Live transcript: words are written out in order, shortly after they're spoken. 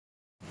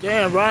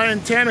Damn,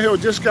 Ryan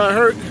Tannehill just got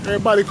hurt.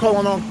 Everybody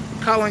calling on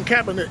Colin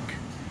Kaepernick.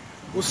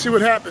 We'll see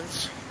what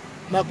happens.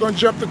 I'm not going to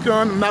jump the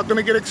gun. I'm not going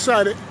to get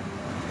excited.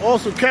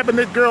 Also,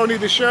 Kaepernick girl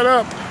need to shut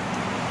up.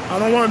 I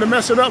don't want her to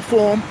mess it up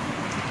for him.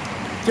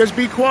 Just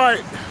be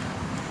quiet.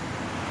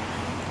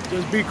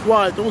 Just be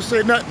quiet. Don't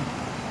say nothing.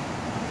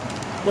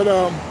 But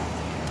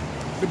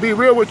to be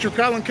real with you,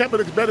 Colin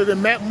Kaepernick's better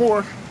than Matt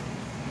Moore.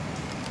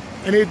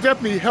 And he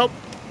definitely helped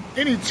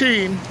any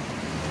team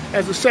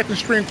as a second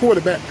string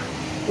quarterback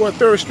or a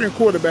third string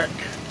quarterback.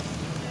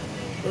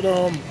 But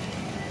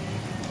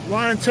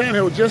Ryan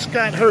Tannehill just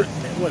got hurt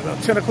at what,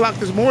 about 10 o'clock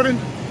this morning?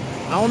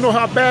 I don't know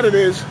how bad it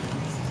is,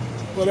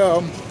 but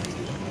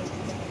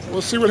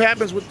we'll see what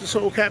happens with this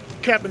whole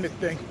Kaepernick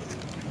thing.